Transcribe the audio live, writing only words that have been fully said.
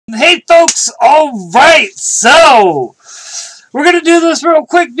Hey folks, alright, so we're gonna do this real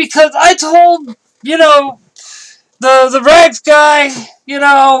quick because I told, the Rags guy,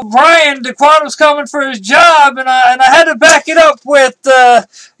 Brian DeQuan was coming for his job, and I had to back it up with, an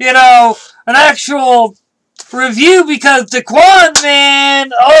actual review because DeQuan,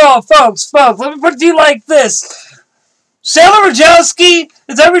 man, oh, folks, let me put it to you like this. Sailor Ragowski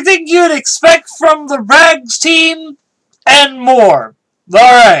is everything you'd expect from the Rags team and more.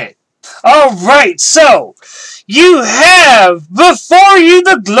 Alright, so you have before you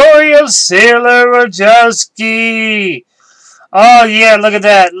the glory of Sailor Ragowski. Oh yeah, look at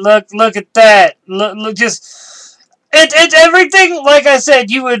that. Look at that. Look just it's everything, like I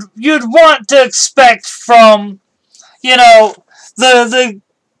said, you'd want to expect from, the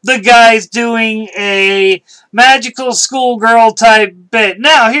guys doing a magical schoolgirl type bit.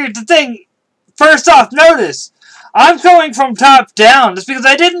 Now, here's the thing. First off, notice I'm going from top down. Just because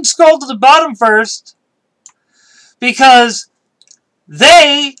I didn't scroll to the bottom first. Because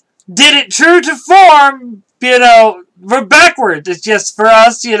they did it true to form, we're backwards. It's just for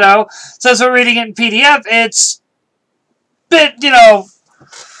us, since we're reading it in PDF, it's a bit,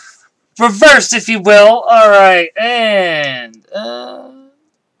 reversed, if you will. Alright, and,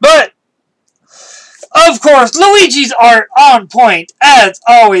 but, of course, Luigi's art on point, as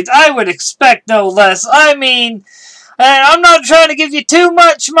always. I would expect no less. I mean, and I'm not trying to give you too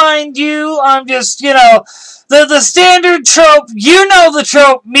much, mind you. I'm just, the standard trope. You know the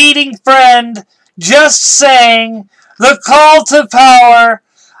trope, meeting friend, just saying, the call to power.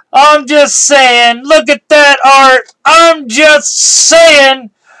 I'm just saying, look at that art. I'm just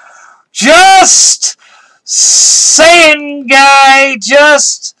saying, guy,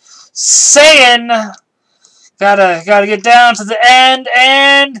 just saying. Gotta get down to the end,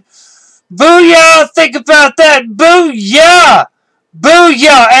 and booyah! Think about that. Booyah!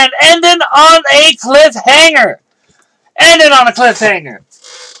 Booyah! And ending on a cliffhanger.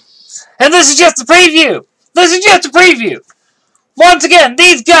 And this is just a preview. Once again,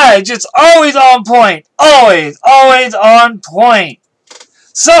 these guys just always on point. Always on point.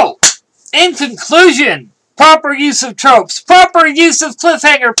 So, in conclusion, proper use of tropes, proper use of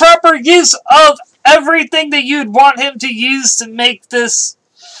cliffhanger, proper use of everything that you'd want him to use to make this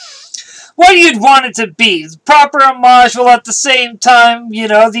what you'd want it to be. Proper homage while at the same time,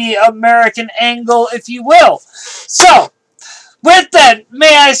 the American angle, if you will. So, with that,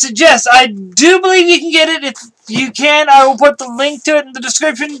 may I suggest, I do believe you can get it. If you can, I will put the link to it in the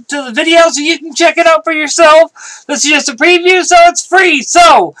description to the video so you can check it out for yourself. This is just a preview, so it's free.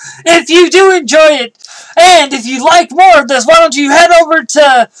 So, if you do enjoy it, and if you like more of this, why don't you head over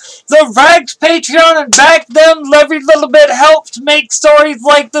to the Rags Patreon and back them. Every little bit helps make stories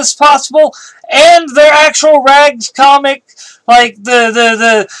like this possible, and their actual Rags comic, like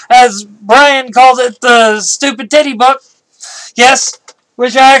the as Brian called it, the stupid titty book. Yes,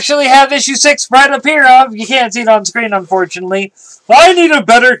 which I actually have issue 6 right up here of. You can't see it on screen, unfortunately. I need a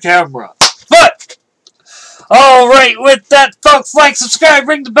better camera. But, alright, with that, folks, like, subscribe,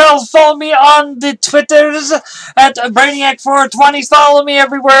 ring the bells, follow me on the Twitters at Brainiac420. Follow me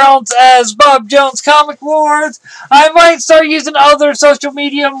everywhere else as Bob Jones Comic Wars. I might start using other social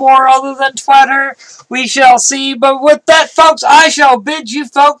media more other than Twitter. We shall see. But with that, folks, I shall bid you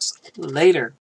folks later.